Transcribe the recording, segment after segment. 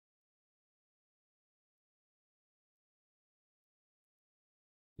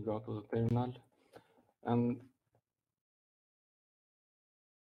Go to the terminal, and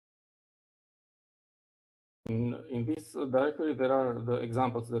in this directory there are the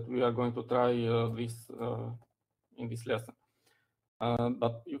examples that we are going to try in this lesson.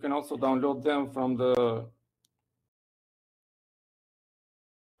 But you can also download them from the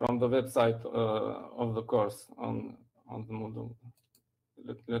website of the course on the Moodle.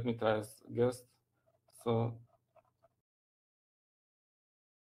 Let me try as guest. So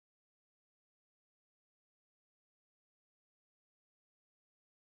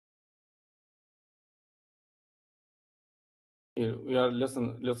here we are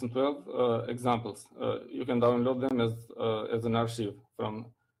lesson 12 examples. You can download them as an archive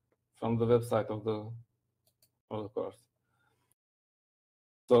from the website of the course.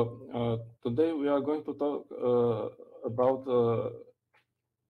 So today we are going to talk about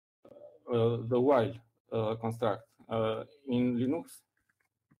the while construct. In Linux,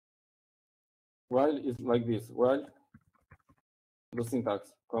 while is like this. While the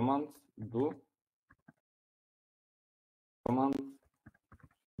syntax commands do, command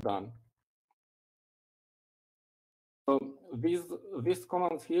done. So these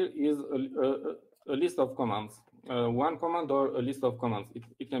commands here is a list of commands. One command or a list of commands.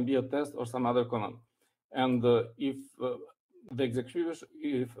 It can be a test or some other command. And if the execution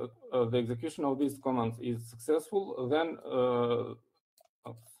of these commands is successful, then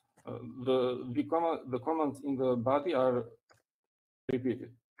the commands in the body are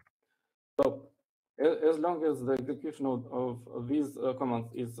repeated. So as long as the execution of these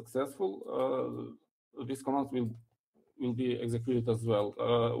commands is successful, these commands will be executed as well.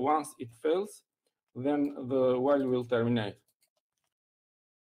 Once it fails, then the while will terminate.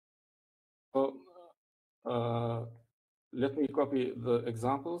 So let me copy the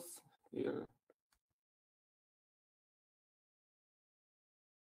examples here.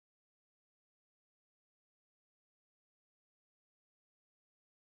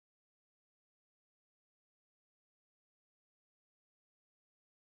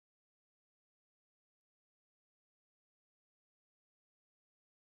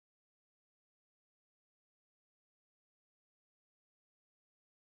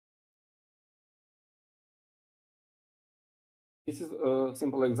 This is a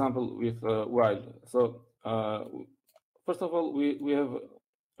simple example with while. So first of all, we have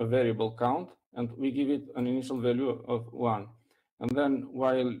a variable count, and we give it an initial value of 1. And then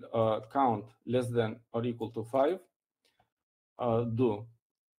while count less than or equal to 5, do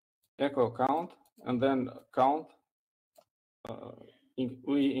echo count, and then count,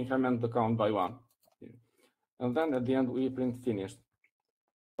 we increment the count by 1. And then at the end, we print finished.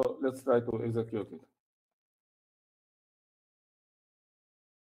 So let's try to execute it.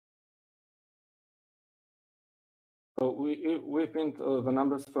 So we print the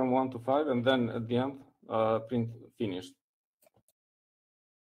numbers from 1 to 5, and then at the end, print finished.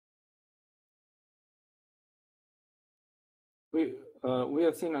 We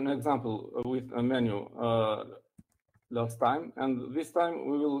have seen an example with a menu last time, and this time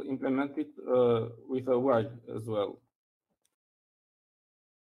we will implement it with a while as well.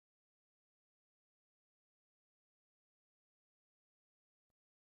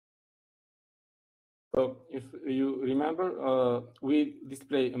 So if you remember, we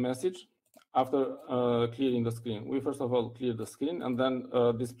display a message after clearing the screen. We first of all clear the screen and then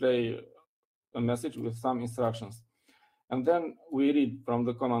display a message with some instructions. And then we read from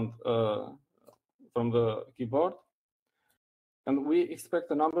the command from the keyboard, and we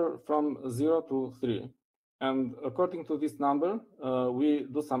expect a number from 0 to 3. And according to this number, we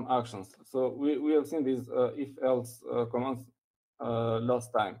do some actions. So we have seen these if-else commands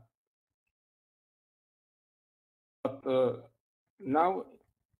last time. But now,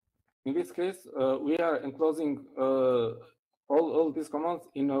 in this case, we are enclosing all these commands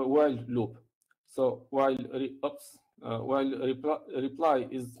in a while loop. So while reply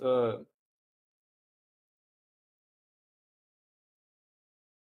is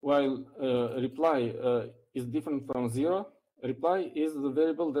is different from 0, reply is the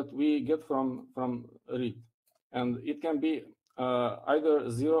variable that we get from read, and it can be either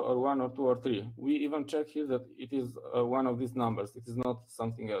 0 or 1 or 2 or 3. We even check here that it is one of these numbers. It is not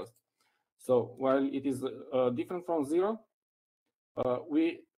something else. So while it is different from 0,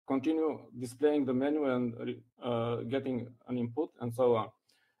 we continue displaying the menu and getting an input and so on.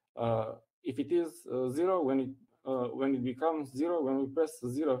 If it is 0, when it becomes 0, when we press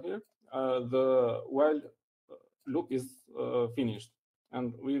 0 here, the while loop is finished,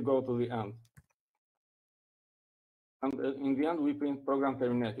 and we go to the end. And in the end, we print program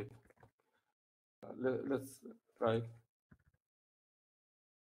terminated. Let's try it.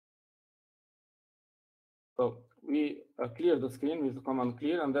 So we clear the screen with the command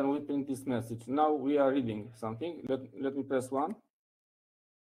clear, and then we print this message. Now we are reading something. Let me press 1.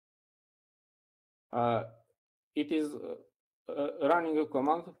 It is running a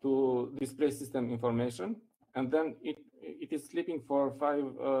command to display system information, and then it is sleeping for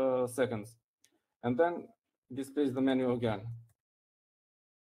 5 seconds, and then displays the menu again.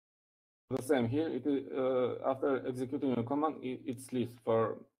 The same here. It is, after executing a command, it sleeps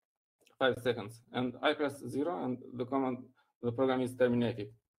for 5 seconds, and I press 0, and the program is terminated.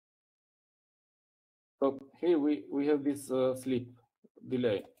 So here we have this sleep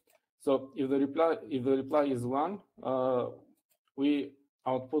delay. So if the reply is 1, we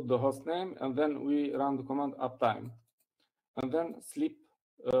output the host name, and then we run the command uptime, and then sleep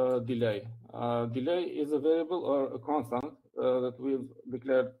delay. Delay is a variable or a constant that we've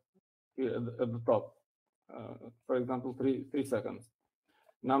declared here at the top. For example, 3 seconds.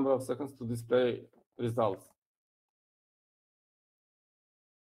 Number of seconds to display results.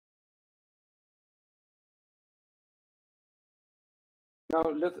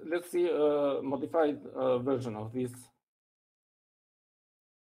 Now let's see a modified version of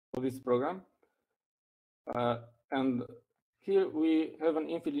this program. And here we have an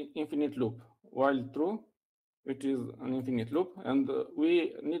infinite loop, while true, which is an infinite loop, and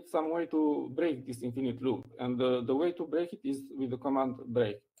we need some way to break this infinite loop. And the way to break it is with the command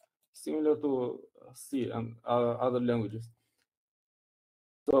break, similar to C and other languages.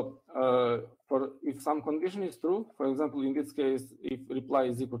 So for if some condition is true, for example, in this case, if reply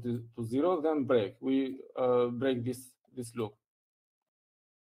is equal to 0, then break. We break this loop.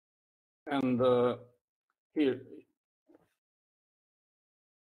 And here,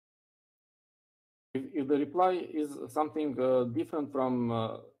 if the reply is something different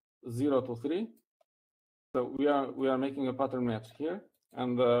from 0 to 3, so we are making a pattern match here,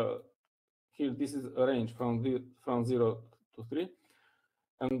 and here this is a range from 0 to 3,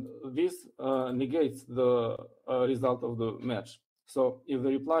 and this negates the result of the match. So if the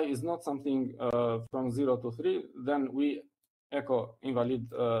reply is not something from 0 to 3, then we echo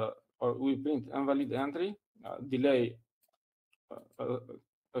invalid or we print invalid entry, delay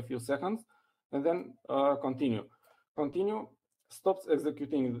a few seconds, and then continue. Continue stops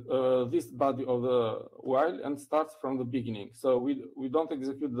executing this body of the while and starts from the beginning. So we don't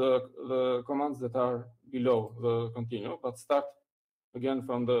execute the commands that are below the continue, but start again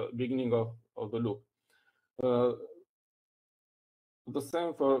from the beginning of the loop. The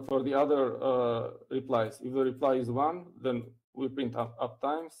same for the other replies. If the reply is 1, then we print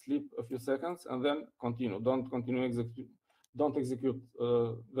uptime, sleep a few seconds, and then continue. Don't execute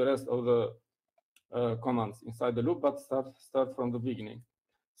the rest of the commands inside the loop, but start from the beginning.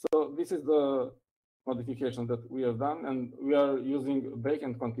 So this is the modification that we have done, and we are using break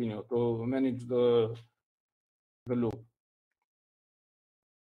and continue to manage the loop.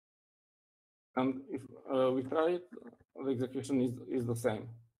 And if we try it, the execution is the same.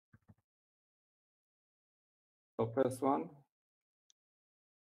 So press 1,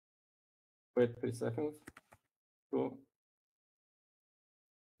 wait 3 seconds to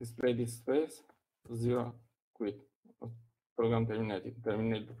display this space, 0, quit. Program terminated,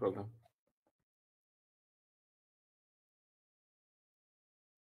 terminate the program.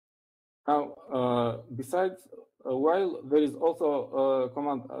 Now, besides while, there is also a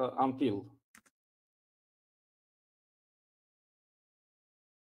command until.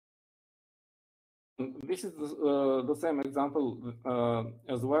 This is the same example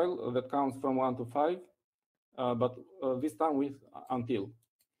as well that counts from 1 to 5, but this time with until.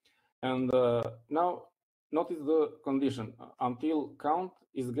 And now notice the condition, until count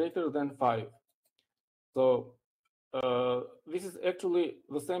is greater than 5. So this is actually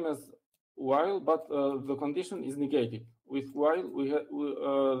the same as while, but the condition is negated. With while,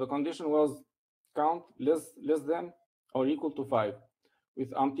 the condition was count less than or equal to 5.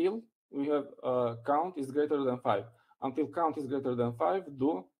 With until, we have count is greater than 5. Until count is greater than 5,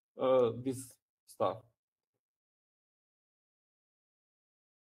 do this stuff.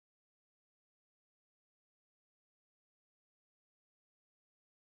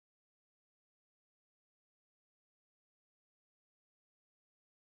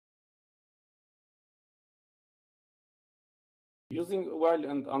 Using while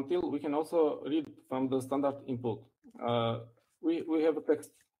and until, we can also read from the standard input. We have a text.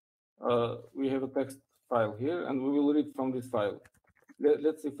 We have a text file here, and we will read from this file.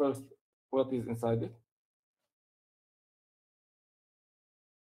 Let's see first what is inside it.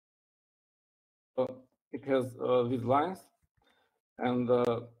 So it has these lines, and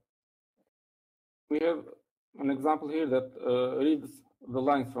we have an example here that reads the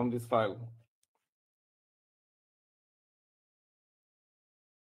lines from this file.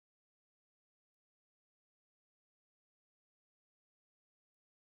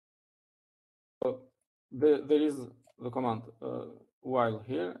 So there is the command while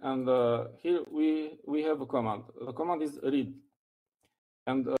here, and here we have a command. The command is read,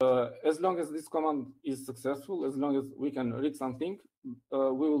 and as long as this command is successful, as long as we can read something,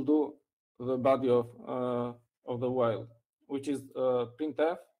 we will do the body of the while, which is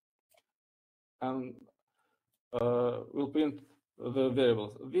printf, and will print the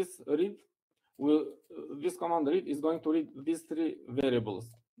variables. This command read is going to read these three variables: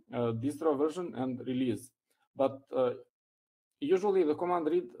 distro, version, and release. But usually the command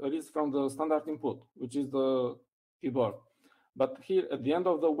read reads from the standard input, which is the keyboard. But here at the end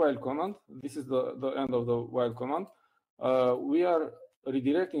of the while command, this is the end of the while command, we are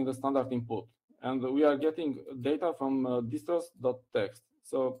redirecting the standard input, and we are getting data from distros.txt.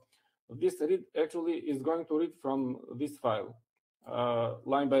 So this read actually is going to read from this file,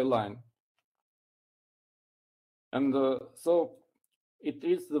 line by line. And so it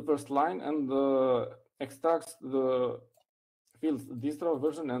reads the first line and extracts the fields distro,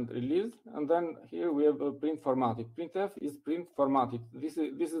 version, and release. And then here we have a print formatted. Printf is print formatted. This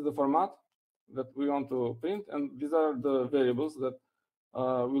is the format that we want to print, and these are the variables that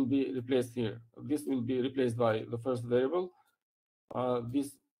will be replaced here. This will be replaced by the first variable.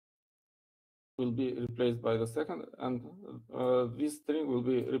 This will be replaced by the second, and this string will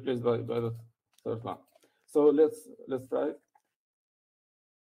be replaced by the third one. So let's try it.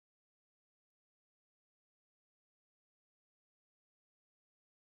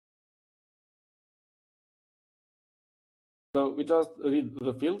 So we just read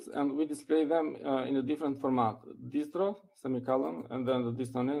the fields and we display them in a different format: distro, semicolon, and then the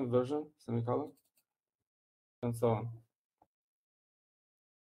distro name, version, semicolon, and so on.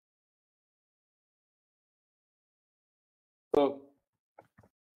 So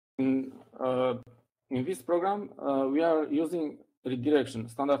in this program, we are using redirection,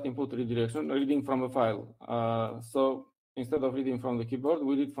 standard input redirection, reading from a file. So instead of reading from the keyboard,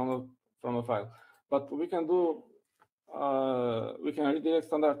 we read from a file. But we can do we can redirect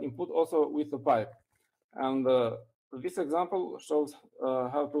standard input also with a pipe. And this example shows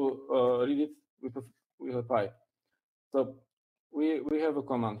how to read it with a pipe. So we have a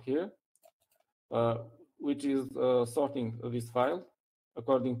command here, which is sorting this file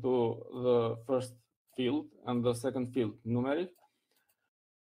according to the first field and the second field, numeric.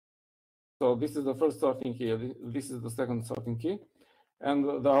 So this is the first sorting key. This is the second sorting key. And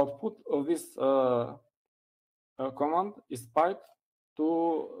the output of this command is piped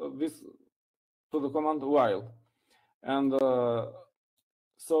to the command while. And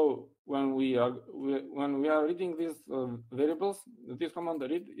so when we are reading these variables, this command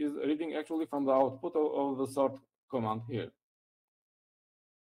read is reading actually from the output of the sort command here,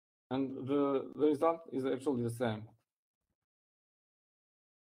 and the result is actually the same.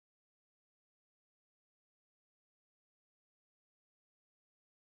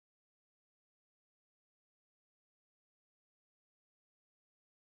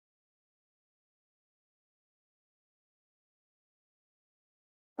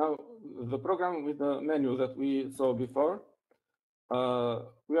 Now the program with the menu that we saw before,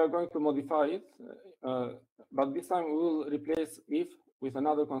 we are going to modify it, but this time we will replace if with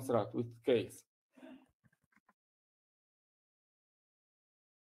another construct, with case.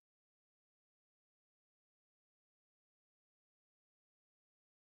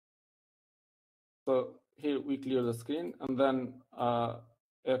 So here we clear the screen and then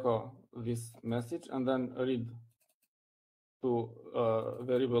echo this message and then read to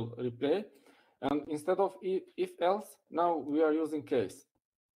variable replay. And instead of if else, now we are using case.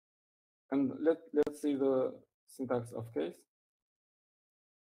 And let's see the syntax of case.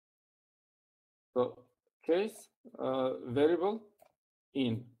 So case variable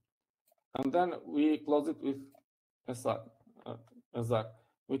in, and then we close it with exact,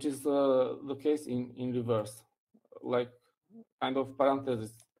 which is the case in reverse, like kind of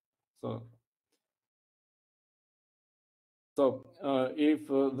parenthesis. So if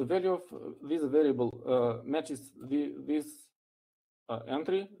the value of this variable matches this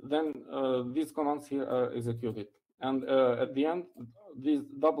entry, then these commands here are executed. And at the end, this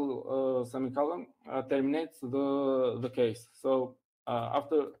double semicolon terminates the case. So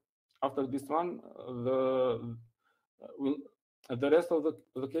after this one, the rest of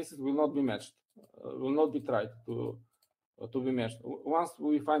the cases will not be matched, will not be tried to be matched. Once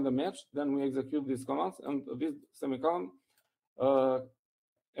we find a match, then we execute these commands, and this semicolon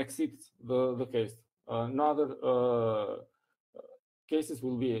exceeds the case. No other cases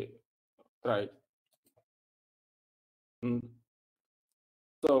will be tried.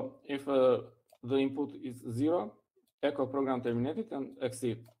 So if the input is 0, echo program terminated and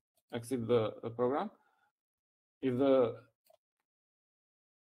exit. exit the program. If the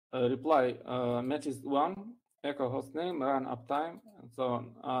reply matches 1, echo hostname, run uptime, and so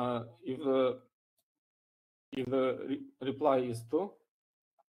on. If the reply is 2,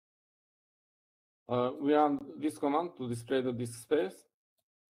 we run this command to display the disk space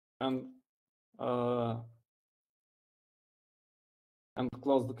and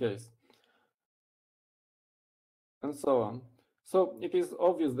close the case, and so on. So it is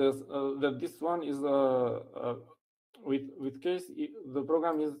obvious that this one is with case the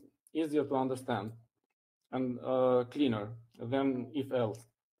program is easier to understand and cleaner than if else.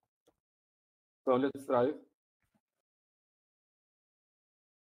 So let's try it.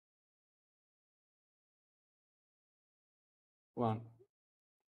 One.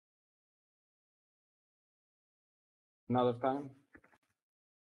 Another time.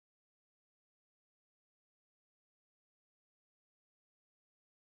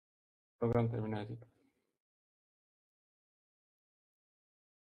 Program terminated.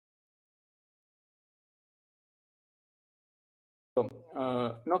 So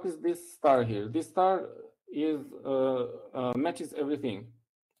notice this star here. This star is matches everything.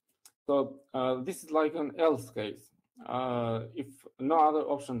 So this is like an else case. If no other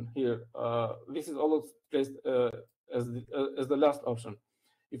option here, this is always placed as the last option.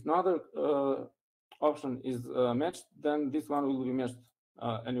 If no other option is matched, then this one will be matched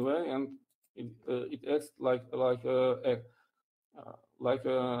anyway, and it acts like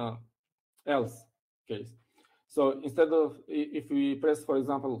else case. So instead of, if we press, for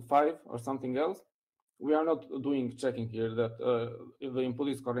example, 5 or something else, we are not doing checking here that if the input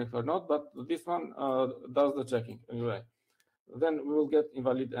is correct or not, but this one does the checking anyway. Then we will get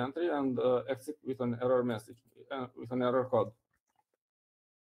invalid entry and exit with an error message, with an error code.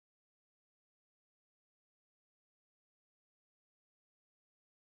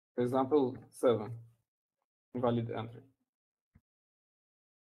 For example, 7, invalid entry.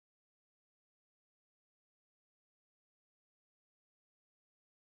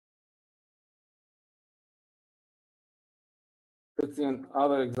 Let's see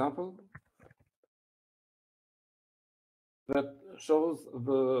another example that shows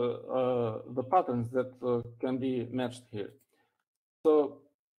the patterns that can be matched here. So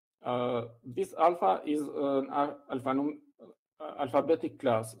this alpha is an alphabetic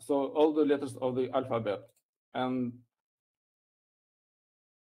class, so all the letters of the alphabet, and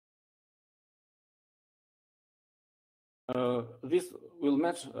this will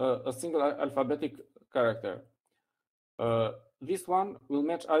match a single alphabetic character. This one will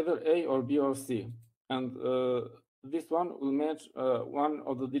match either A or B or C, and this one will match one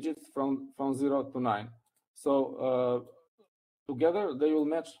of the digits from 0 to 9. So together they will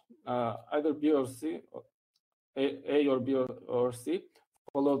match either B or C, A or B or C,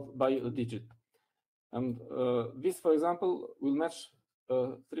 followed by a digit. And this, for example, will match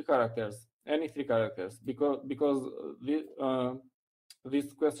 3 characters, any 3 characters, because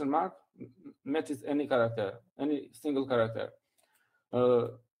this question mark matches any character, any single character.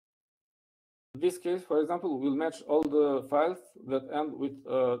 This case, for example, will match all the files that end with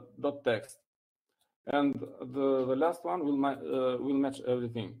 .text, and the last one will match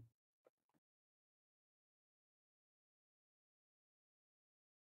everything.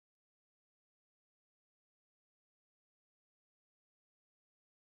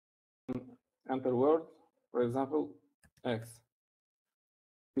 Enter word, for example, X.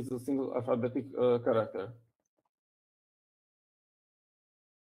 It's a single alphabetic character.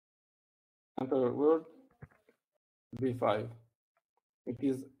 Enter word, B5. It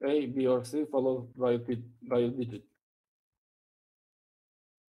is A, B, or C followed by a digit.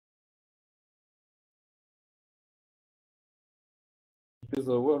 It is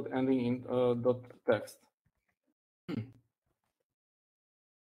a word ending in .text.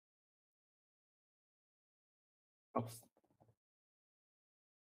 Oops.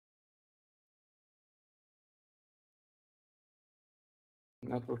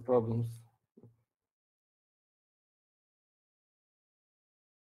 Network problems.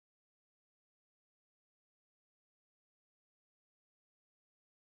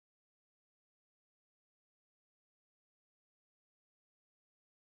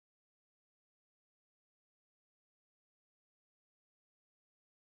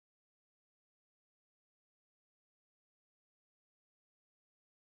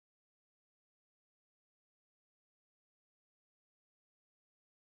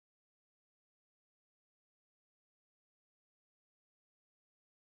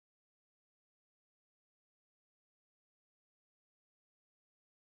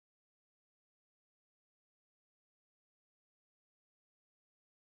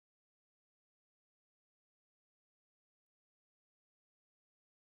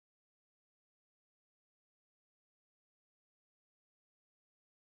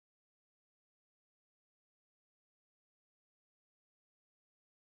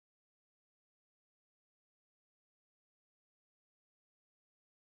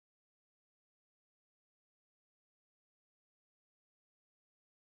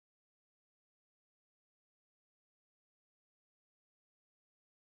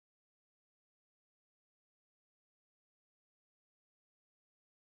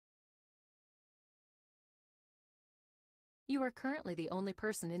 You are currently the only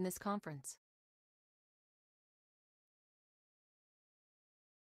person in this conference.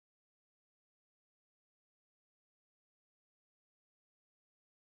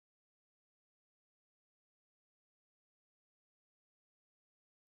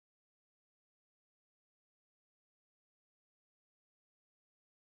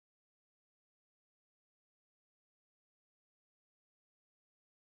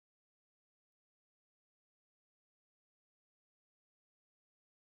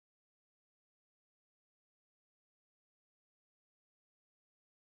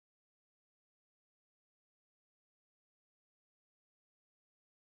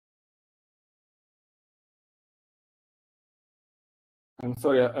 I'm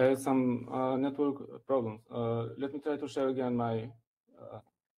sorry, I had some network problems. Let me try to share again my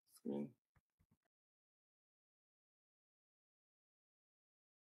screen.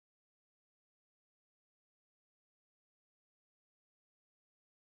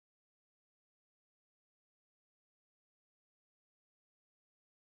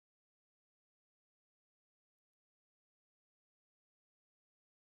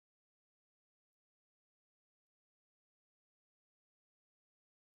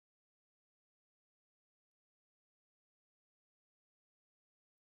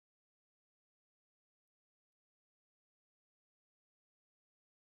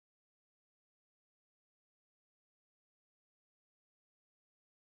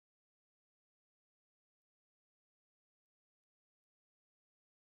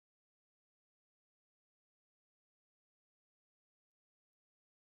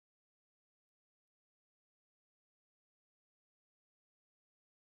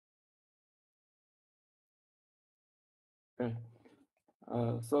 Okay.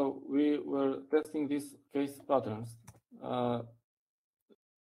 So we were testing these case patterns.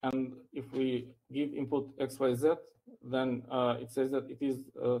 And if we give input XYZ, then it says that it is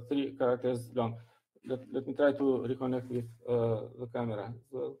 3 characters long. Let me try to reconnect with the camera as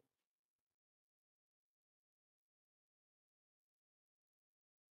well.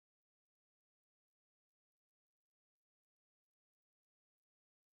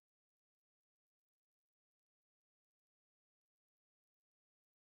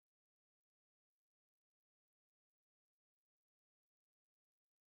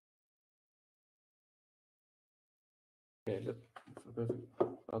 Okay, let's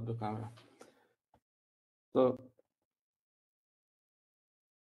start the camera. So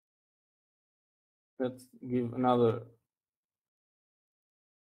let's give another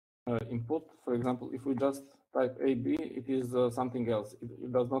input. For example, if we just type AB, it is something else.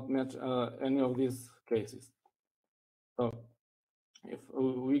 It does not match any of these cases. So if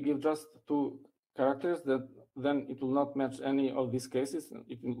we give just 2 characters, then it will not match any of these cases.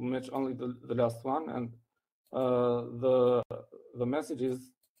 It will match only the last one, and the message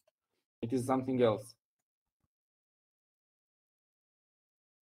is it is something else.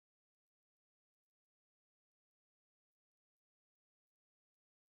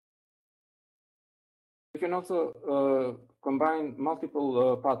 We can also combine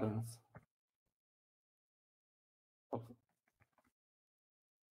multiple patterns.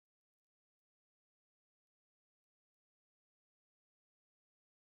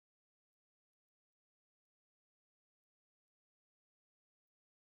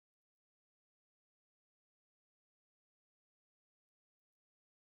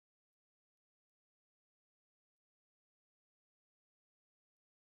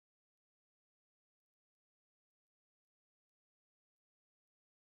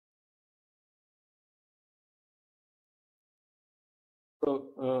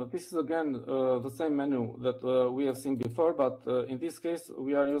 So this is again the same menu that we have seen before, but in this case,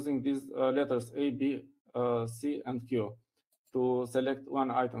 we are using these letters A, B, C, and Q to select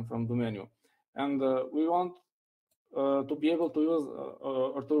one item from the menu. And we want to be able to use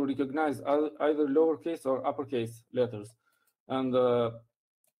or to recognize either lowercase or uppercase letters. And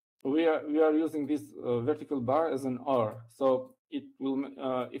we are using this vertical bar as an OR. So it will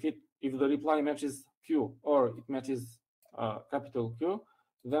if the reply matches Q or it matches capital Q,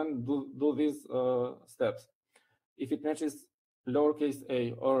 then do these steps. If it matches lowercase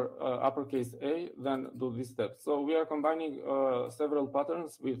a or uppercase a, then do these steps. So we are combining several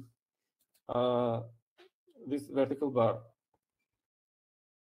patterns with this vertical bar.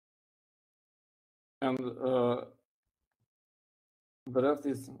 And the rest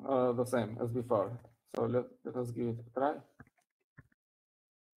is the same as before. So let us give it a try.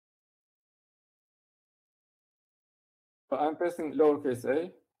 So I'm pressing lowercase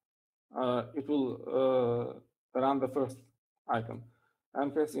a. It will run the first item.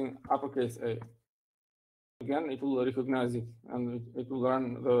 I'm pressing uppercase a. again, it will recognize it, and it will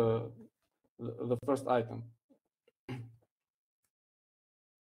learn the first item.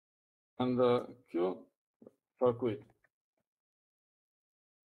 And the Q for quit.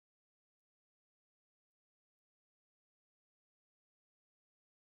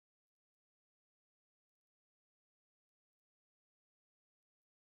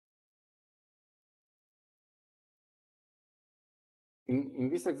 In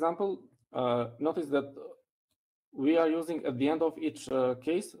this example, notice that we are using at the end of each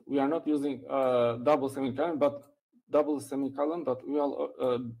case, we are not using double semicolon, but double semicolon, but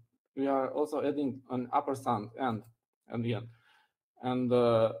we are also adding an ampersand end at the end. And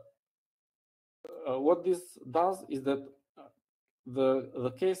what this does is that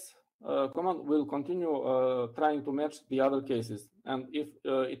the case command will continue trying to match the other cases. And if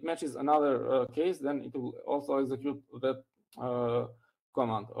it matches another case, then it will also execute that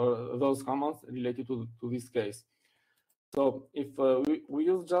command or those commands related to this case. So if we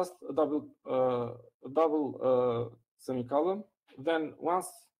use just a double semicolon, then once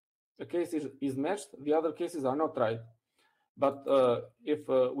a case is matched, the other cases are not tried. But if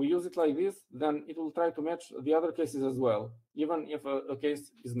we use it like this, then it will try to match the other cases as well, even if a case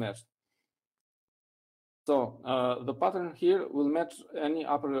is matched. So the pattern here will match any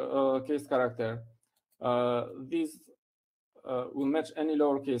uppercase character. This will match any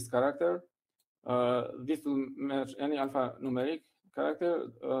lowercase character. This will match any alphanumeric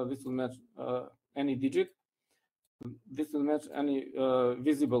character. This will match any digit. This will match any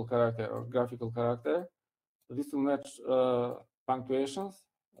visible character or graphical character. This will match punctuations,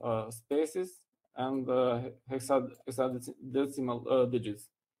 spaces, and hexadecimal digits.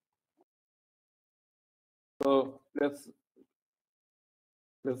 So let's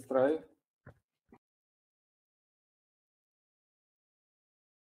try.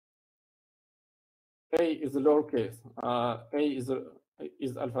 A is a lowercase. A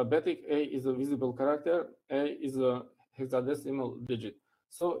is alphabetic. A is a visible character. A is a hexadecimal digit.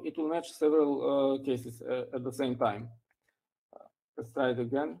 So it will match several cases at the same time. Let's try it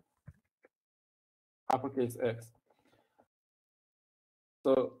again. Uppercase X.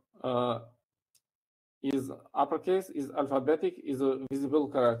 So is uppercase, is alphabetic, is a visible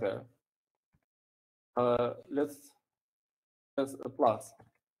character. Let's a plus,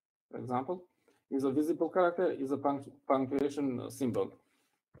 for example, is a visible character, is a punctuation symbol.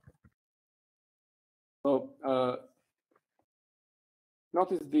 So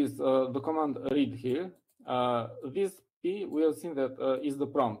notice this, the command read here. This P, we have seen that is the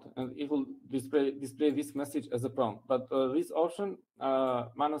prompt, and it will display this message as a prompt. But this option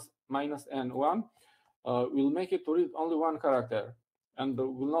minus N1 will make it to read only one character and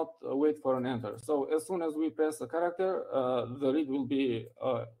will not wait for an enter. So as soon as we press a character, the read will be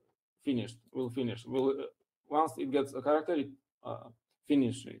finished. Will finish. Once it gets a character, it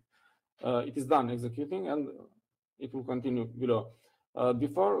finish it. It is done executing, and it will continue below.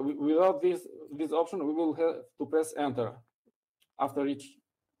 Without this option, we will have to press enter after each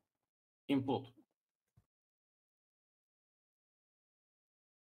input.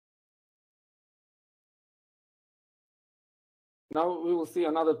 Now we will see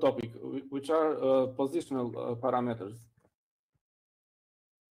another topic, which are positional parameters.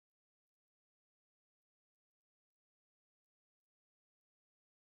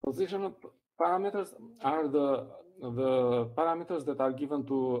 Positional parameters are the parameters that are given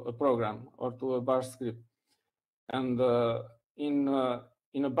to a program or to a bash script. And in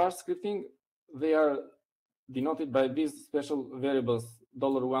a bash scripting, they are denoted by these special variables,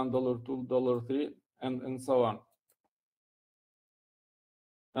 $1, $2, $3, and so on.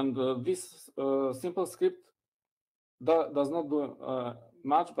 And this simple script does not do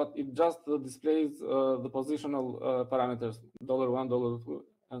much, but it just displays the positional parameters, $1, $2,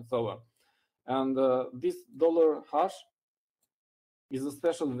 and so on. And this $hash is a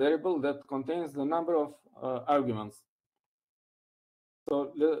special variable that contains the number of arguments.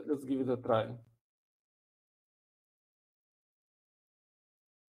 So let's give it a try.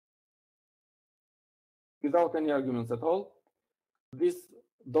 Without any arguments at all, this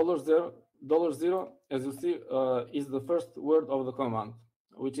 $0, as you see, is the first word of the command,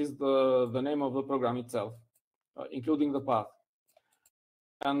 which is the name of the program itself, including the path.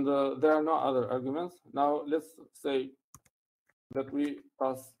 And there are no other arguments. Now let's say that we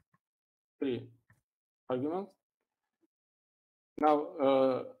pass 3 arguments. Now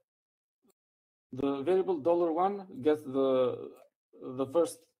the variable $1 gets the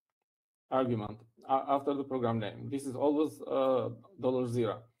first argument after the program name. This is always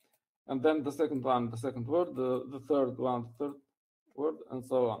 $0. And then the second one, the second word, the third one, the third word, and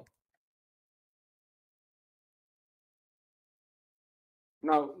so on.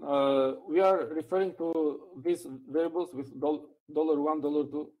 Now we are referring to these variables with $1,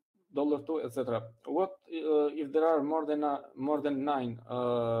 $2, $2, etc. What if there are more than 9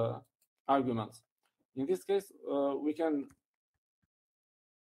 arguments? In this case, we can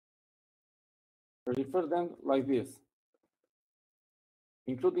refer them like this,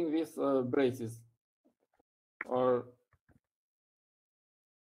 including these braces, or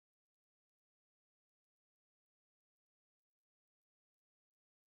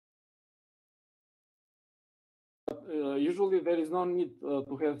usually there is no need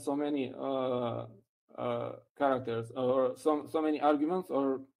to have so many characters or so many arguments,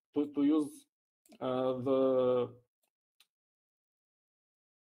 or to use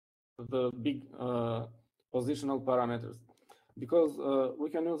the big positional parameters, because we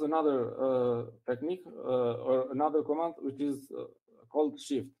can use another technique or another command which is called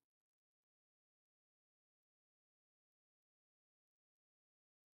shift.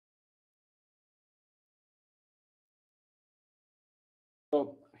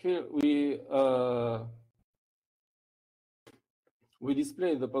 So here we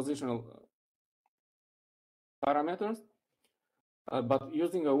display the positional parameters, but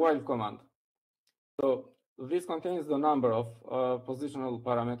using a while command. So this contains the number of positional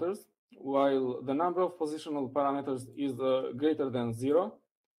parameters. While the number of positional parameters is greater than 0,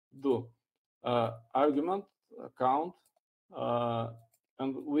 do argument count,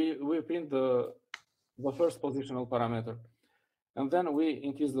 and we print the first positional parameter, and then we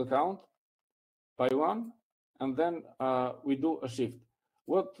increase the count by 1, and then we do a shift.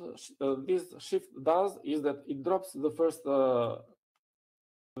 What this shift does is that it drops the first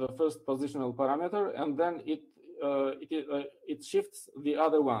positional parameter, and then it shifts the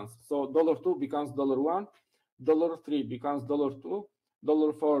other ones. So $2 becomes $1, $3 becomes $2,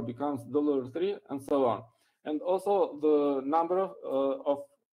 $4 becomes $3, and so on. And also the number of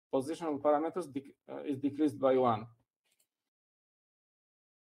positional parameters is decreased by 1.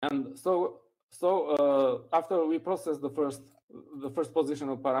 And so after we process the first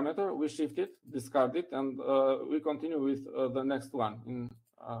positional parameter, we shift it, discard it, and we continue with the next one in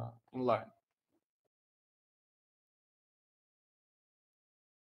line.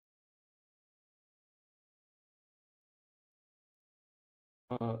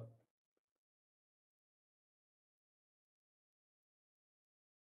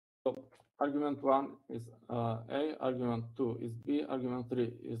 So argument 1 is A, argument 2 is B, argument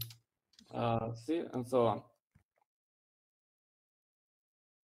 3 is C, and so on.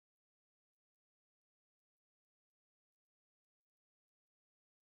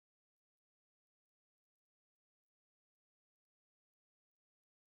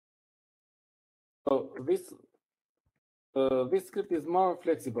 So this script is more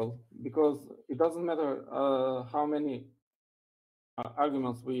flexible because it doesn't matter how many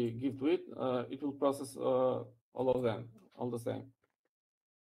arguments we give to it, it will process all of them, all the same,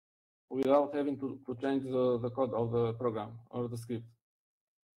 without having to change the code of the program or the script.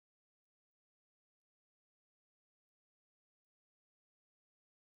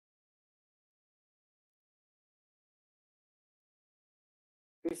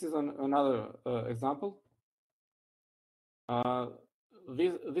 This is another example.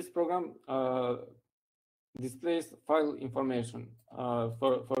 This program displays file information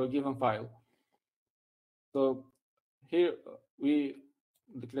for a given file. So here we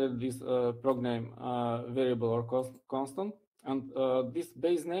declare this prog name variable or constant, and this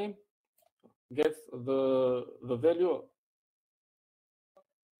base name gets the value.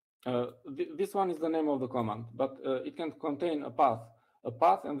 This one is the name of the command, but it can contain a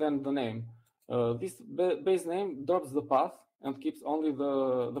path, and then the name. This base name drops the path and keeps only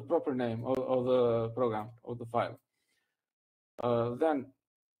the proper name of the program, of the file. Then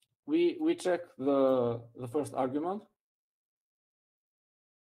we check the first argument.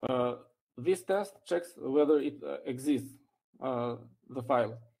 This test checks whether it exists, the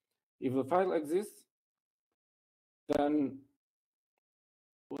file. If the file exists, then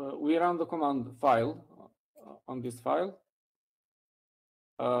we run the command file on this file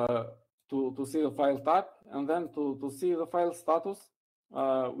to see the file type, and then to see the file status,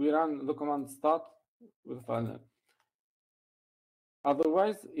 we run the command stat with file name.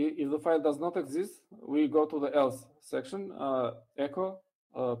 Otherwise, if the file does not exist, we go to the else section, echo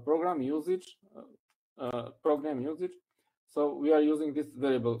program usage, program usage. So we are using this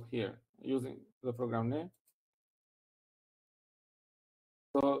variable here, using the program name.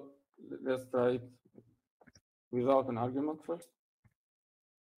 So let's try it without an argument first.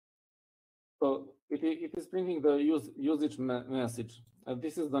 So it is printing the usage message.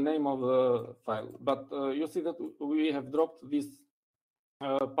 This is the name of the file, but you see that we have dropped this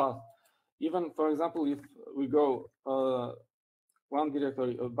path. Even, for example, if we go one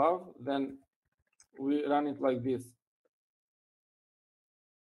directory above, then we run it like this.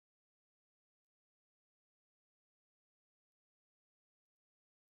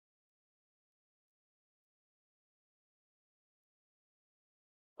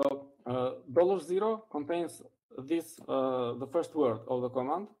 So $0 contains this the first word of the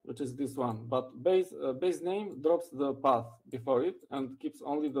command, which is this one. But base name drops the path before it and keeps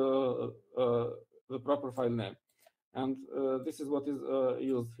only the proper file name, and this is what is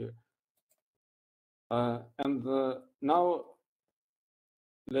used here. And now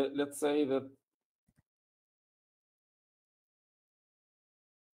let's say that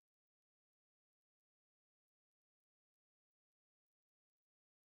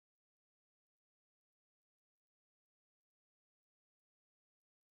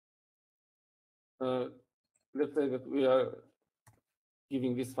let's say that we are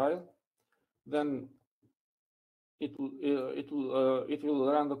giving this file, then it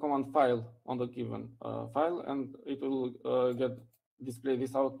will run the command file on the given file, and it will display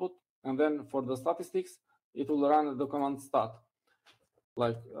this output. And then for the statistics, it will run the command stat,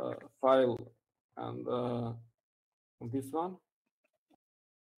 like file and this one.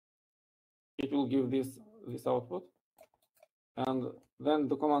 It will give this output, and then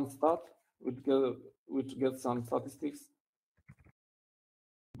the command stat, which gets some statistics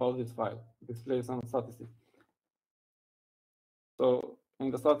about this file, displays some statistics. So in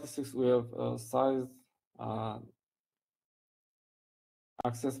the statistics, we have size,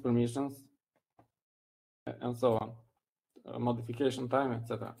 access permissions, and so on, modification time,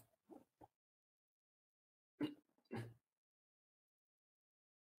 etc.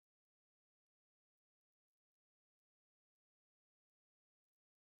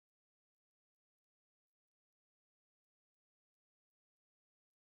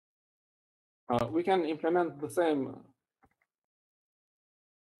 We can implement the same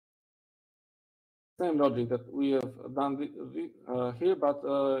logic that we have done here, but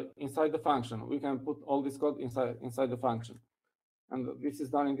inside the function. We can put all this code inside the function, and this is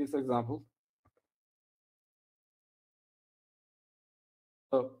done in this example.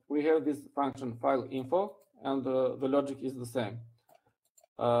 So we have this function file info, and the logic is the same.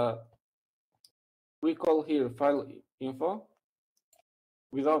 We call here file info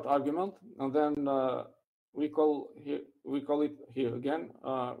without argument, and then we call it here again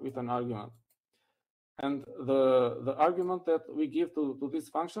with an argument. And the argument that we give to this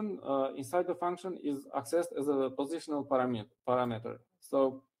function inside the function is accessed as a positional parameter.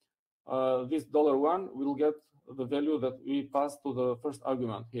 So this $1 will get the value that we pass to the first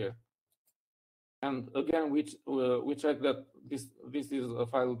argument here. And again, we check that this is a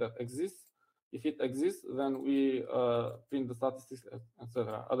file that exists. If it exists, then we print the statistics,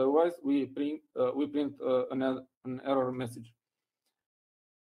 etc. Otherwise, we print an error message.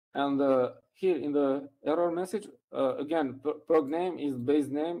 And here in the error message, again, prog name is base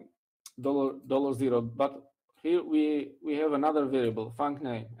name $0, but here we have another variable, func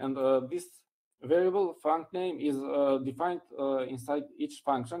name, and this variable func name is defined inside each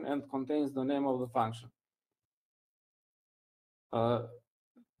function and contains the name of the function.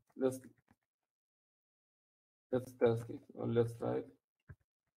 Let's test it, or let's try it.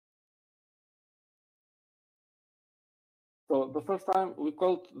 So the first time we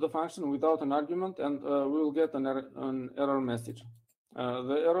called the function without an argument, and we will get an error message.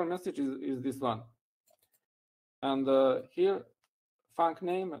 The error message is this one. And here, func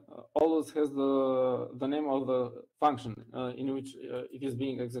name always has the name of the function in which it is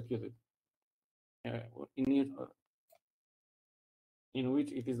being executed, in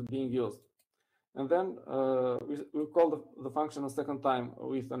which it is being used. And then we call the function a second time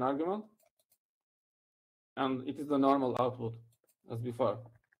with an argument, and it is the normal output as before.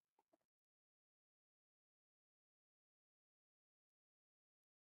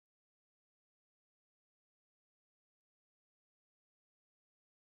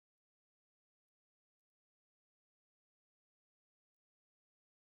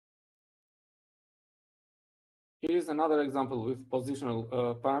 Here is another example with positional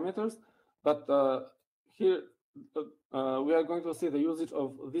parameters, but here we are going to see the usage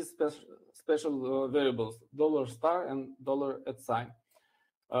of these special variables, $* and $@.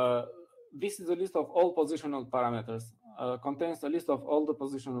 This is a list of all positional parameters, contains a list of all the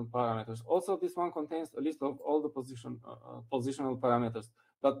positional parameters. Also, this one contains a list of all the positional parameters,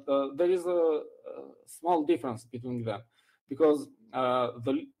 but there is a small difference between them, because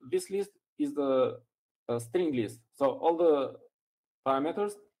this list is the string list. So all the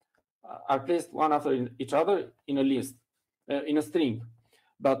parameters are placed one after each other in a list, in a string.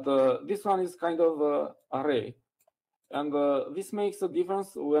 but this one is kind of array. And this makes a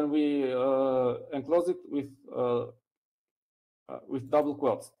difference when we enclose it with double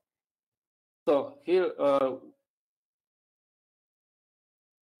quotes. So here,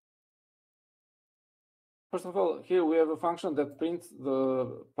 first of all, here we have a function that prints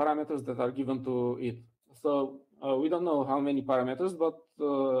the parameters that are given to it. So we don't know how many parameters, but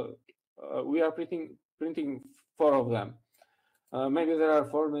we are printing 4 of them. Maybe there are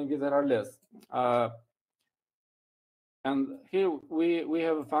 4, maybe there are less. And here we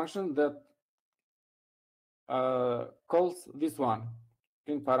have a function that calls this one,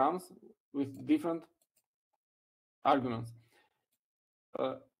 print params, with different arguments.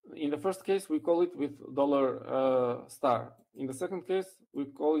 In the first case, we call it with $star. In the second case, we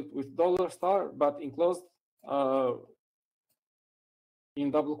call it with $star, but enclosed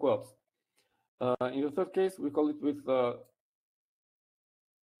in double quotes. In the third case, we call it with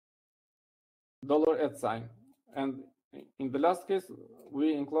 $@. And in the last case,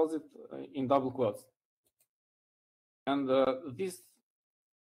 we enclose it in double quotes. And this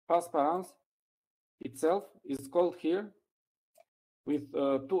pass params itself is called here with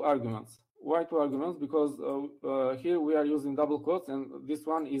 2 arguments. Why 2 arguments? Because here we are using double quotes, and this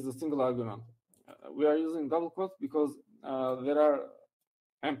one is a single argument. We are using double quotes because there are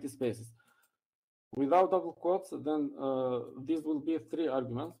empty spaces. Without double quotes, then this will be 3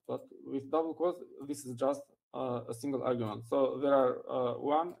 arguments, but with double quotes, this is just a single argument. So there are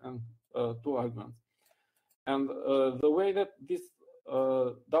 1 and 2 arguments. And the way that this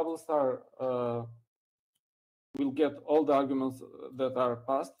double star will get all the arguments that are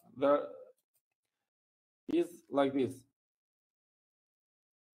passed there is like this.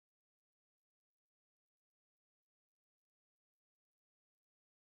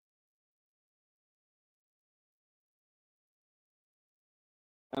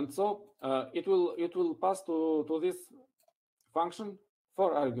 And so it will pass to this function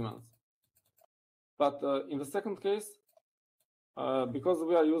 4 arguments. But in the second case, because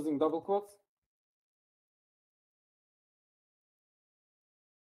we are using double quotes,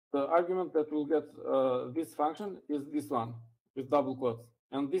 the argument that will get this function is this one with double quotes,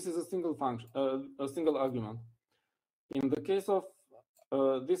 and this is a single function, a single argument. In the case of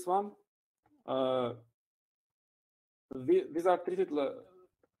this one, these are treated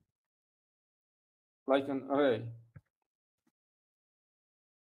like an array.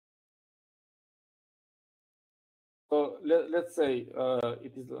 So let's say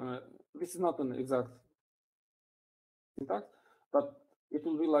it is. This is not an exact syntax, but it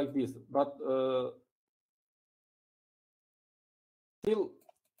will be like this. But still,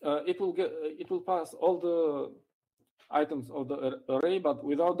 it will pass all the items of the array, but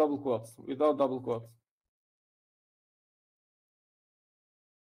without double quotes. Without double quotes.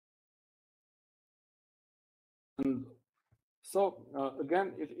 And so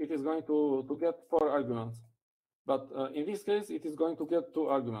again, it is going to get 4 arguments. But in this case, it is going to get 2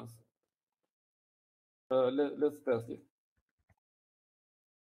 arguments. Let's test it.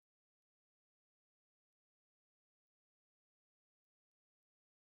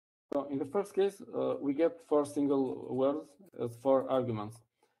 So in the first case, we get 4 single words as 4 arguments.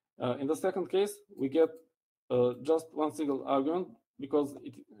 In the second case, we get just 1 single argument because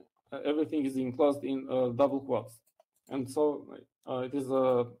everything is enclosed in double quotes. And so it is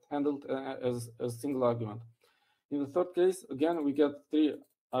handled as a single argument. In the third case, again, we get 3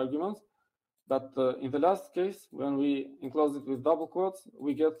 arguments. But in the last case, when we enclose it with double quotes,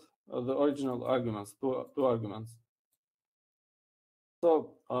 we get the original arguments, 2 arguments.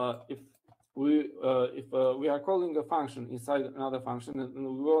 So if we are calling a function inside another function, and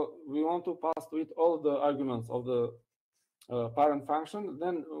we want to pass to it all the arguments of the parent function,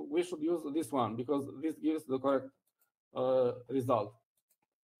 then we should use this one because this gives the correct result.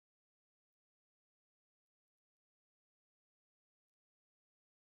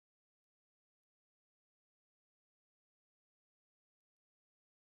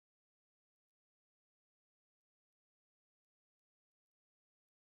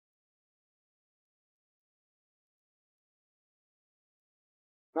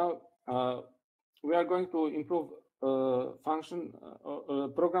 Now we are going to improve a function, a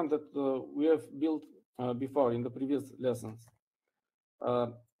program that we have built before in the previous lessons.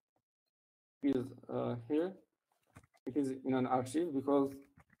 Is here. It is in an archive because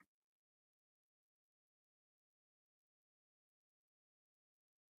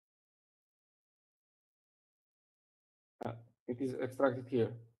it is extracted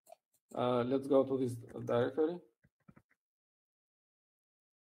here. Let's go to this directory.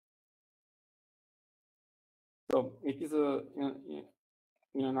 So it is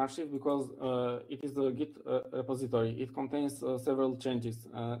in an archive because it is a Git repository. It contains several changes,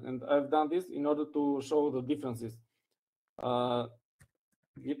 and I've done this in order to show the differences.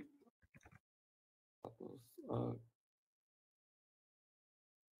 Git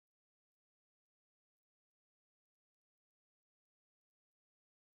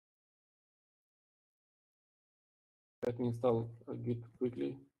let me install Git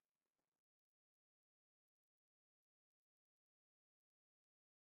quickly.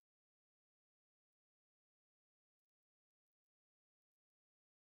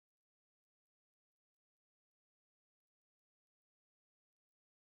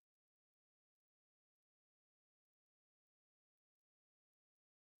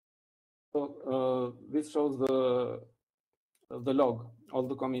 So this shows the log, all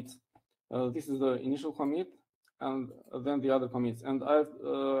the commits. This is the initial commit, and then the other commits. And I've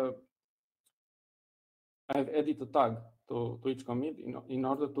added a tag to each commit in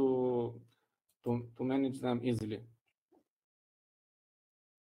order to manage them easily.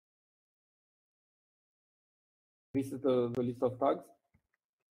 This is the list of tags.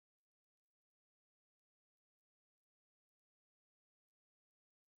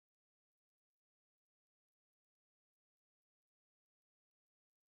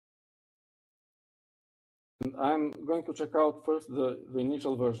 And I'm going to check out first the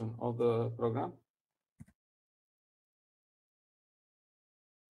initial version of the program.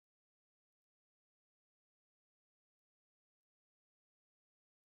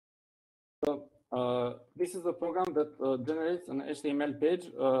 So this is a program that generates an HTML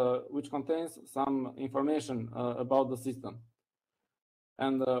page which contains some information about the system.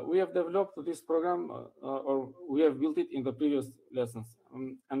 And we have developed this program, or we have built it in the previous lessons.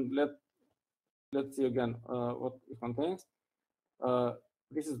 And let's see again what it contains.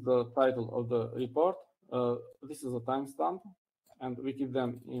 This is the title of the report. This is a timestamp, and we keep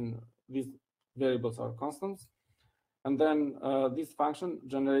them in these variables are constants. And then this function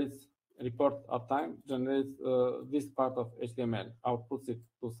generates report uptime, generates this part of HTML, outputs it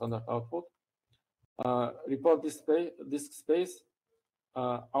to standard output. Report disk space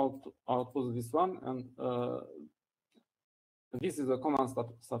outputs this one, and this is a command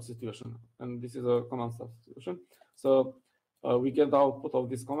substitution, and this is a command substitution. So we get the output of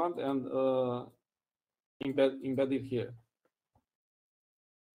this command and embed it here.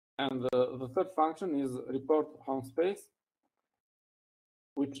 And the third function is report home space,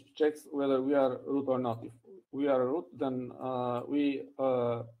 which checks whether we are root or not. If we are root, then we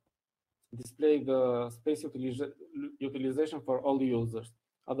display the space utilization for all the users.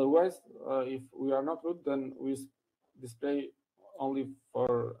 Otherwise, if we are not root, then we display only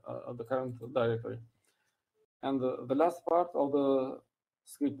for the current directory. And the last part of the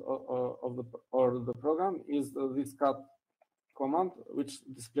script of the program is this cat command, which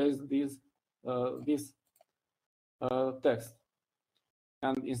displays this text.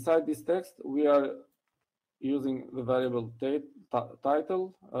 And inside this text, we are using the variable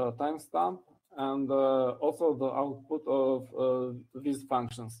title, timestamp, and also the output of these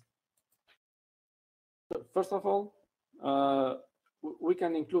functions. First of all, we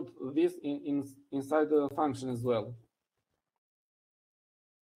can include this inside the function as well.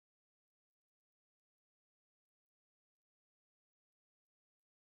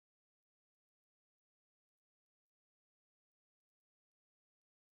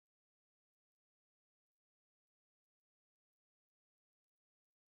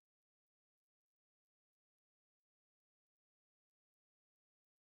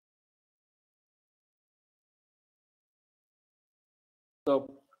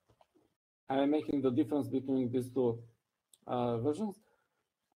 So I'm making the difference between these two versions.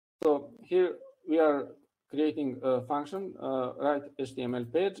 So here we are creating a function, write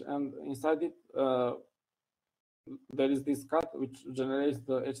HTML page, and inside it there is this cat which generates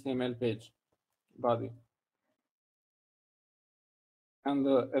the HTML page body. And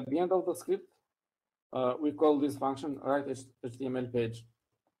at the end of the script, we call this function write HTML page.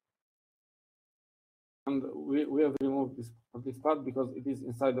 And we have removed this part because it is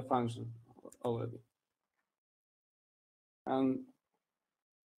inside the function already. And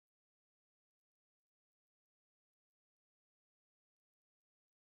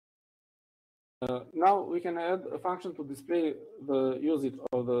now we can add a function to display the usage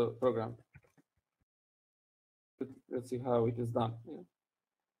of the program. Let's see how it is done. Yeah.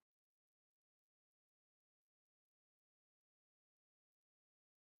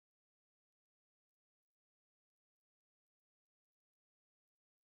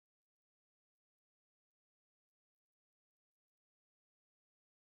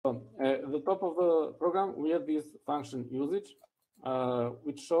 So, at the top of the program, we have this function usage,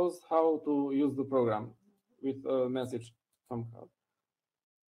 which shows how to use the program with a message from help.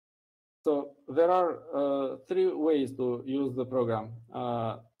 So there are 3 ways to use the program,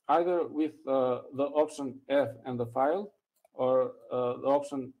 either with the option F and the file, or the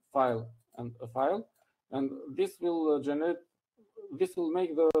option file and a file, and this will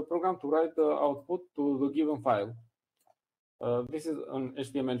make the program to write the output to the given file. This is an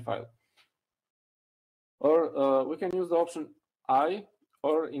HTML file. Or we can use the option I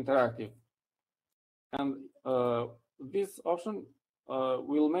or interactive. And this option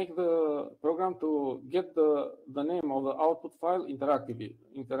will make the program to get the name of the output file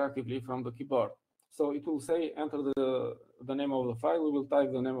interactively from the keyboard. So it will say enter the name of the file. We will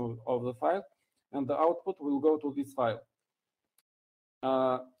type the name of the file, and the output will go to this file.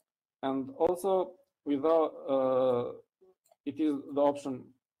 And also, without it is the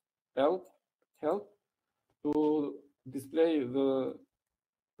option help to display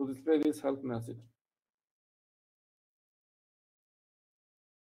this help message.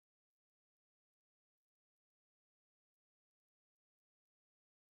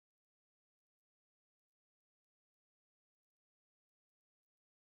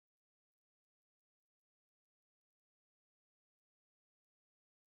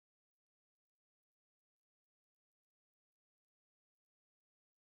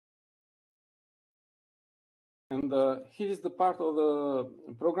 And here is the part of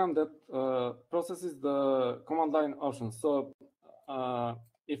the program that processes the command line options. So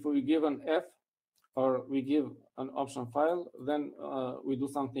if we give an F or we give an option file, then we do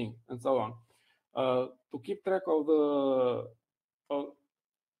something, and so on. To keep track of the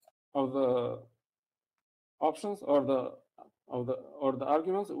options or the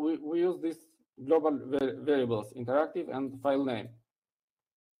arguments, we use these global variables, interactive and file name.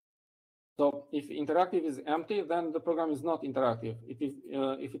 So if interactive is empty, then the program is not interactive. If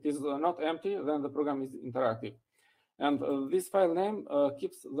it is not empty, then the program is interactive. And this file name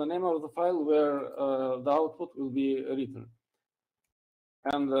keeps the name of the file where the output will be written.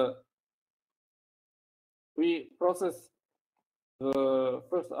 And we process the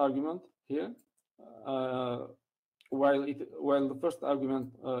first argument here, while the first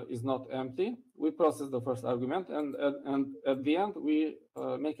argument is not empty. We process the first argument, and at the end we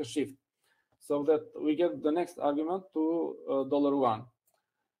make a shift, so that we get the next argument to $1.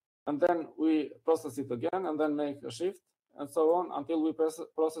 And then we process it again, and then make a shift, and so on until we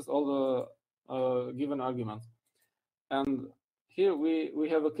process all the given arguments. And here we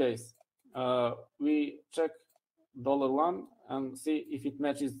have a case. We check $1 and see if it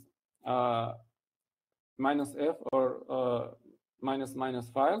matches -f or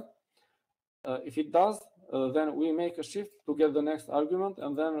 -- file. If it does, then we make a shift to get the next argument,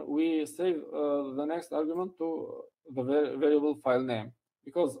 and then we save the next argument to the variable file name,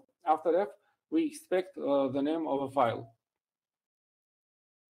 because after F we expect the name of a file.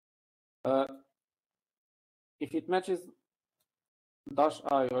 If it matches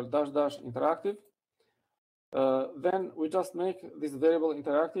 -i or -- interactive, then we just make this variable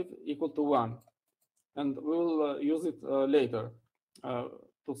interactive equal to 1, and we will use it later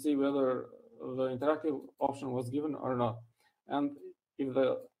to see whether the interactive option was given or not. And if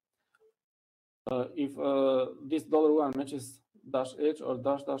this $1 matches -h or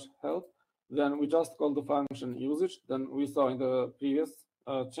 -- help, then we just call the function usage, then we saw in the previous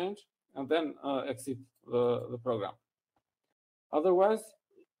change, and then exit the program. Otherwise,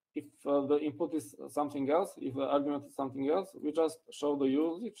 if the input is something else, if the argument is something else, we just show the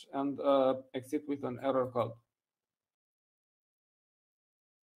usage and exit with an error code.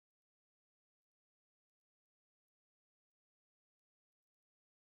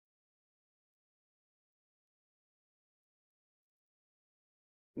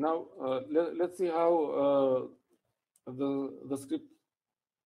 Now let's see how the script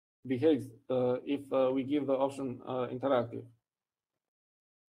behaves if we give the option interactive.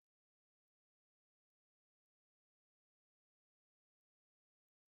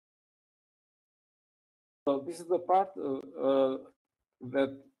 So this is the part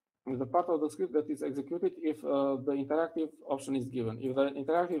of the script that is executed if the interactive option is given. If the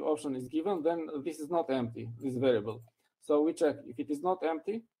interactive option is given, then this is not empty, this variable. So we check if it is not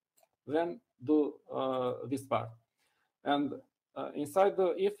empty, then do this part. And inside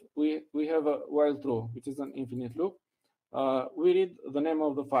the if, we have a while true, which is an infinite loop. We read the name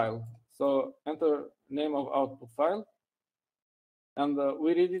of the file. So enter name of output file, and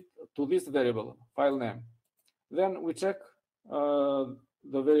we read it to this variable, file name. Then we check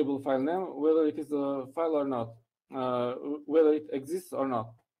the variable file name, whether it is a file or not, whether it exists or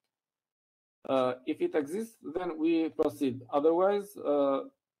not. If it exists, then we proceed. Otherwise,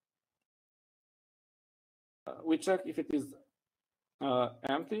 we check if it is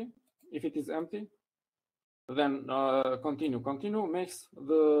empty. If it is empty, then continue. Continue makes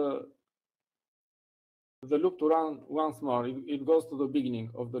the loop to run once more. It goes to the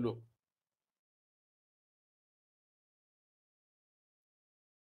beginning of the loop.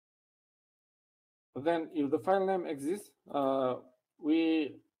 Then, if the file name exists,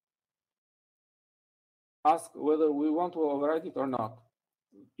 we ask whether we want to overwrite it or not.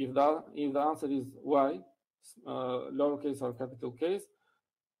 If the answer is Y, lowercase or capital case,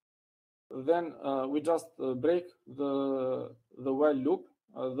 then we just break the while loop.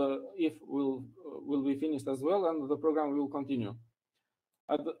 The if will be finished as well, and the program will continue.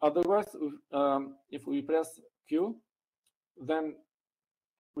 Otherwise, if we press Q, then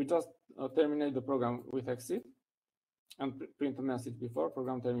we just terminate the program with exit and print a message before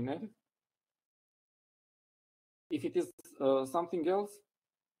program terminated. If it is something else,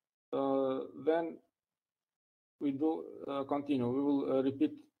 then we do continue. We will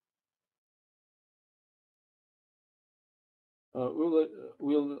repeat.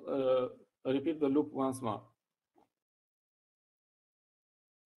 We'll repeat the loop once more.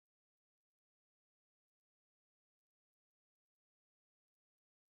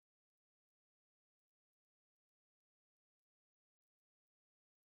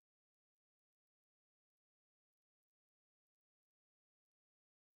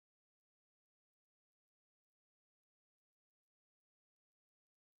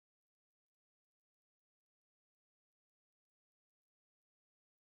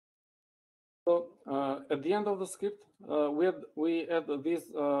 So at the end of the script, we add this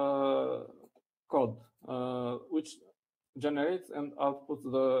code, which generates and outputs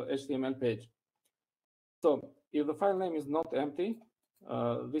the HTML page. So if the file name is not empty,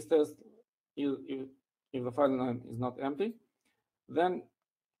 this test is if the file name is not empty, then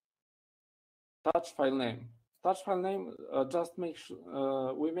touch file name. Touch file name just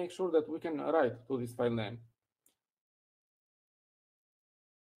we make sure that we can write to this file name.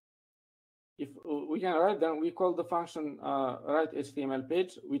 If we can write, then we call the function write HTML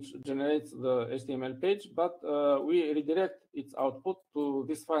page, which generates the HTML page, but we redirect its output to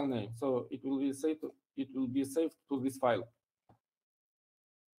this file name, so it will be saved. It will be saved to this file.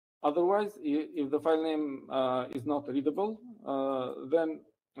 Otherwise, if the file name is not readable, then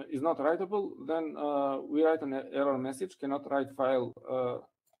is not writable, then we write an error message, cannot write file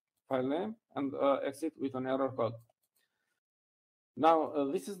name, and exit with an error code. Now,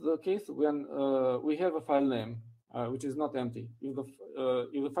 this is the case when we have a file name which is not empty. If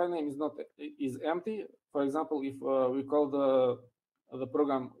the file name is empty, for example, if we call the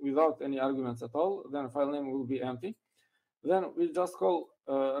program without any arguments at all, then file name will be empty. Then we just call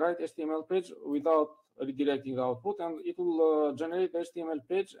write HTML page without redirecting the output, and it will generate the HTML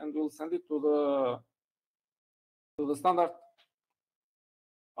page and will send it to the standard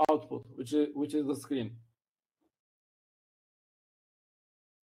output, which is the screen.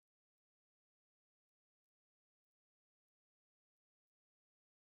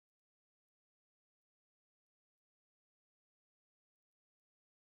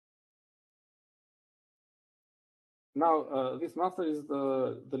 Now, this master is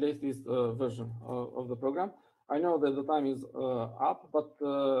the latest version of the program. I know that the time is up, but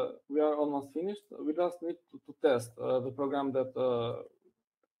we are almost finished. We just need to test the program that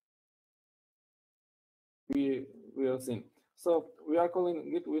we have seen. So we are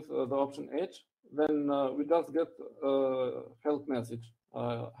calling it with the option H. Then we just get a help message,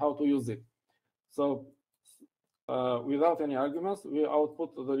 how to use it. So without any arguments, we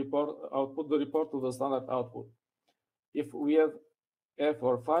output the report to the standard output. If we have F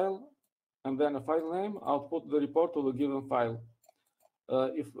or file, and then a file name, output the report to the given file.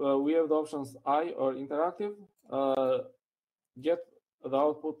 If we have the options I or interactive, get the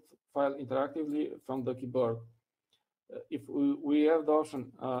output file interactively from the keyboard. If we have the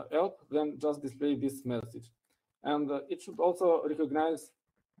option help, then just display this message. And it should also recognize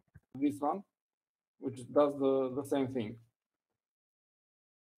this one, which does the same thing.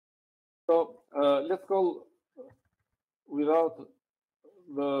 So let's call without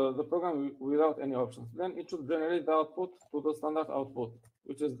the program without any options. Then it should generate the output to the standard output,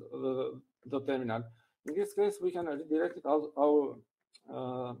 which is the terminal. In this case, we can redirect it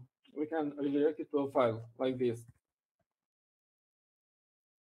we can redirect it to a file like this.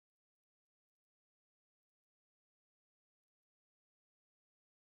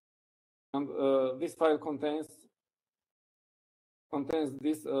 And this file contains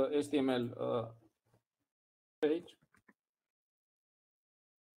this HTML page.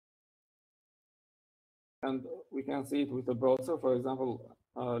 And we can see it with the browser. For example,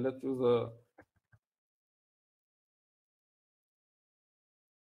 let's use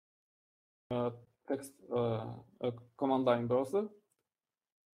a text a command line browser.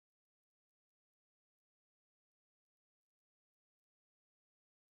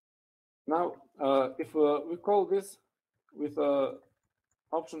 Now, if we call this with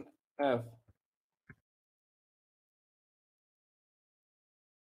option F,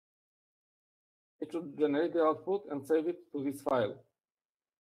 it should generate the output and save it to this file.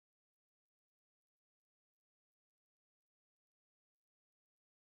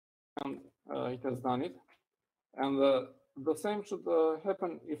 And it has done it. And the same should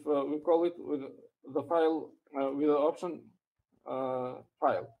happen if we call it with the file with the option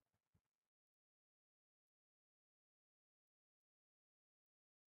file.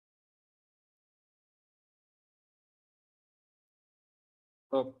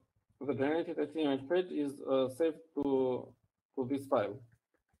 So the generated HTML page is saved to this file.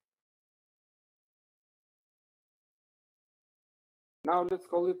 Now let's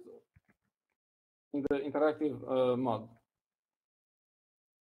call it in the interactive mode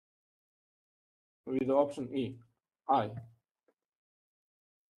with the option I.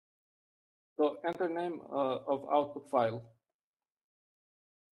 So enter name of output file.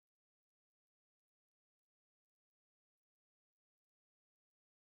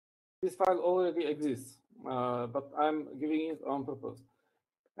 This file already exists, but I'm giving it on purpose.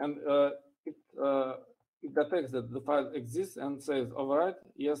 And it detects that the file exists and says override,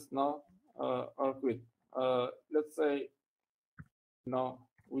 yes, no, or quit. Let's say no,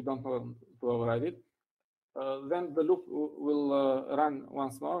 we don't want to override it. Then the loop will run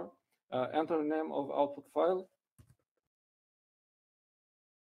once more. Enter name of output file.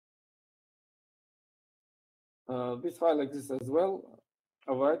 This file exists as well.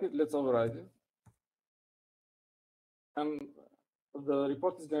 Override it. Let's override it. And the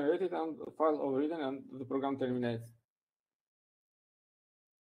report is generated and the file overridden and the program terminates.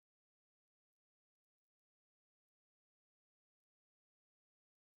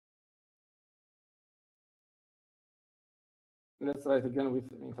 Let's try it again with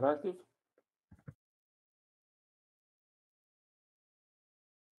interactive.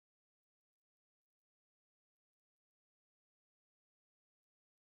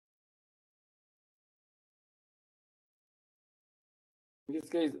 In this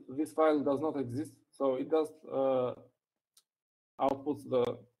case, this file does not exist, so it does outputs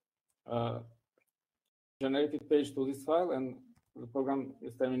the generated page to this file, and the program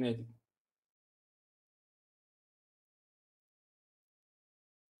is terminated.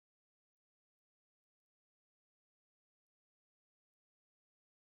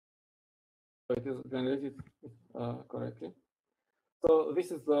 So it is generated correctly. So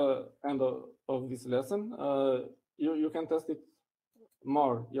this is the end of this lesson. You can test it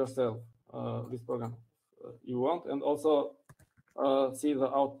more yourself, this program, you want, and also see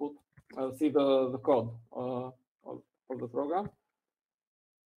the output, see the code of the program.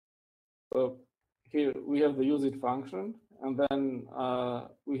 So here we have the use it function, and then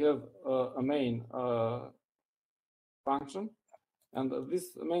we have a main function. And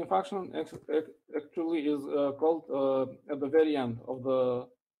this main function actually is called at the very end of the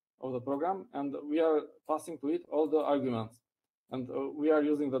program, and we are passing to it all the arguments, and we are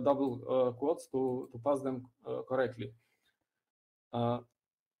using the double quotes to pass them correctly.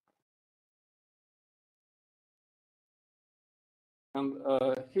 And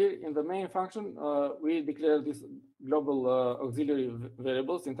here in the main function, we declare these global auxiliary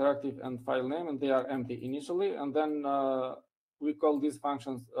variables, interactive and file name, and they are empty initially, and then we call these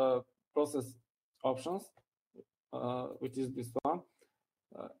functions process options, which is this one.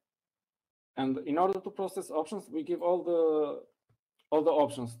 And in order to process options, we give all the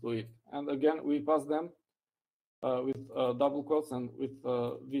options to it. And again, we pass them with double quotes and with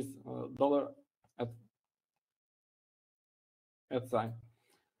this dollar at sign.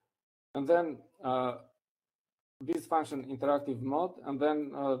 And then this function interactive mode, and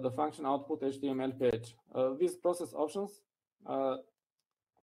then the function output HTML page. These process options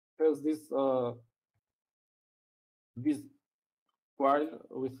has this while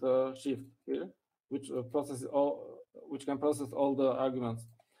with shift here, which can process all the arguments,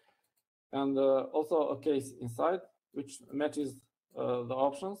 and also a case inside which matches the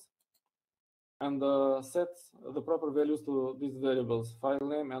options and sets the proper values to these variables, file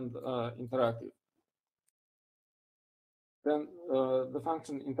name and interactive. Then the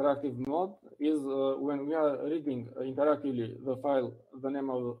function interactive mode is when we are reading interactively the file, the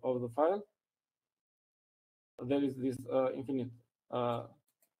name of the file. There is this infinite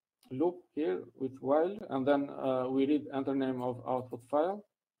loop here with while, and then we read enter name of output file.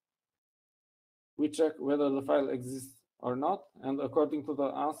 We check whether the file exists or not, and according to the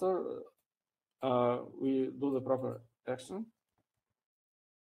answer, we do the proper action.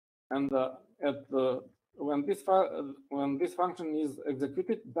 And when this function is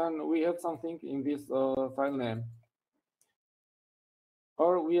executed, then we have something in this file name,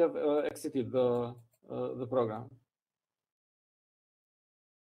 or we have exited the program.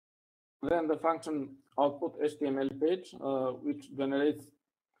 Then the function output HTML page, which generates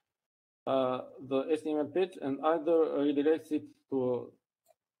the HTML page and either redirects it to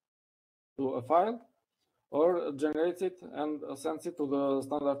a file or generates it and sends it to the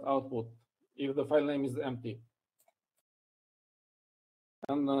standard output if the file name is empty.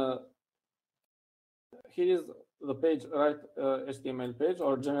 And here is the page write HTML page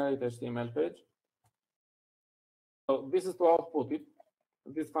or generate HTML page. So this is to output it.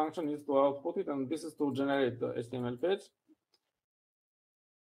 This function is to output it, and this is to generate the HTML page.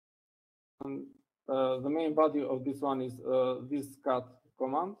 And the main body of this one is this cat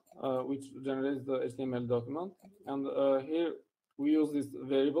command, which generates the HTML document. And here we use these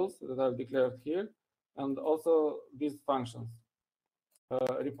variables that are declared here, and also these functions: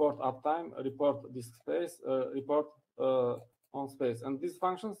 report uptime, report disk space, report on space. And these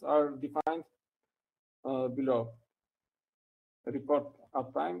functions are defined below. Report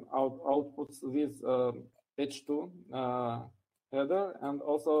uptime outputs this H2 header, and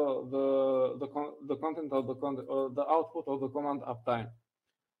also the content of the output of the command uptime.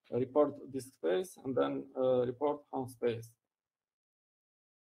 Report disk space, and then report home space.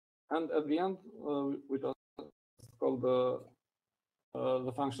 And at the end, we just call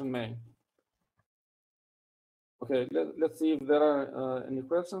the function main. Okay, let's see if there are any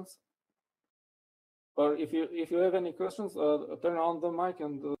questions. Or if you have any questions, turn on the mic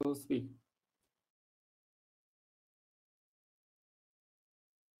and speak.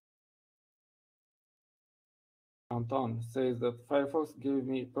 Anton says that Firefox gave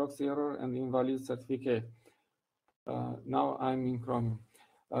me proxy error and invalid certificate. Now I'm in Chromium.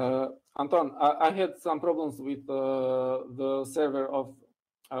 Anton, I had some problems with the server of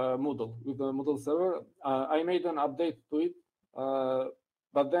Moodle, with the Moodle server. I made an update to it,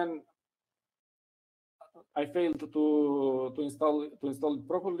 but then I failed to install it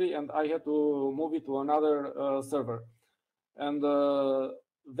properly, and I had to move it to another server. And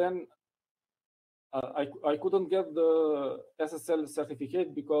then I couldn't get the SSL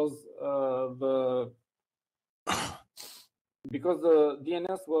certificate because the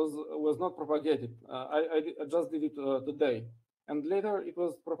DNS was not propagated. I just did it today, and later it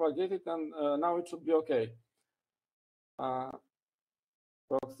was propagated, and now it should be okay.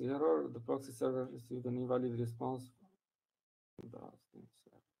 Proxy error: the proxy server received an invalid response.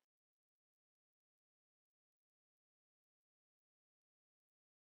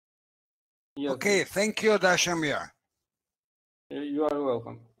 Yes. Okay, thank you, Dashamir. You are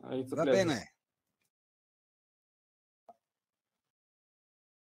welcome. It's a Va pleasure. bene.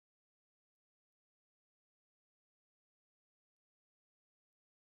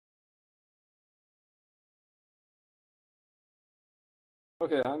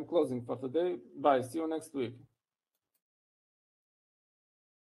 Okay, I'm closing for today. Bye. See you next week.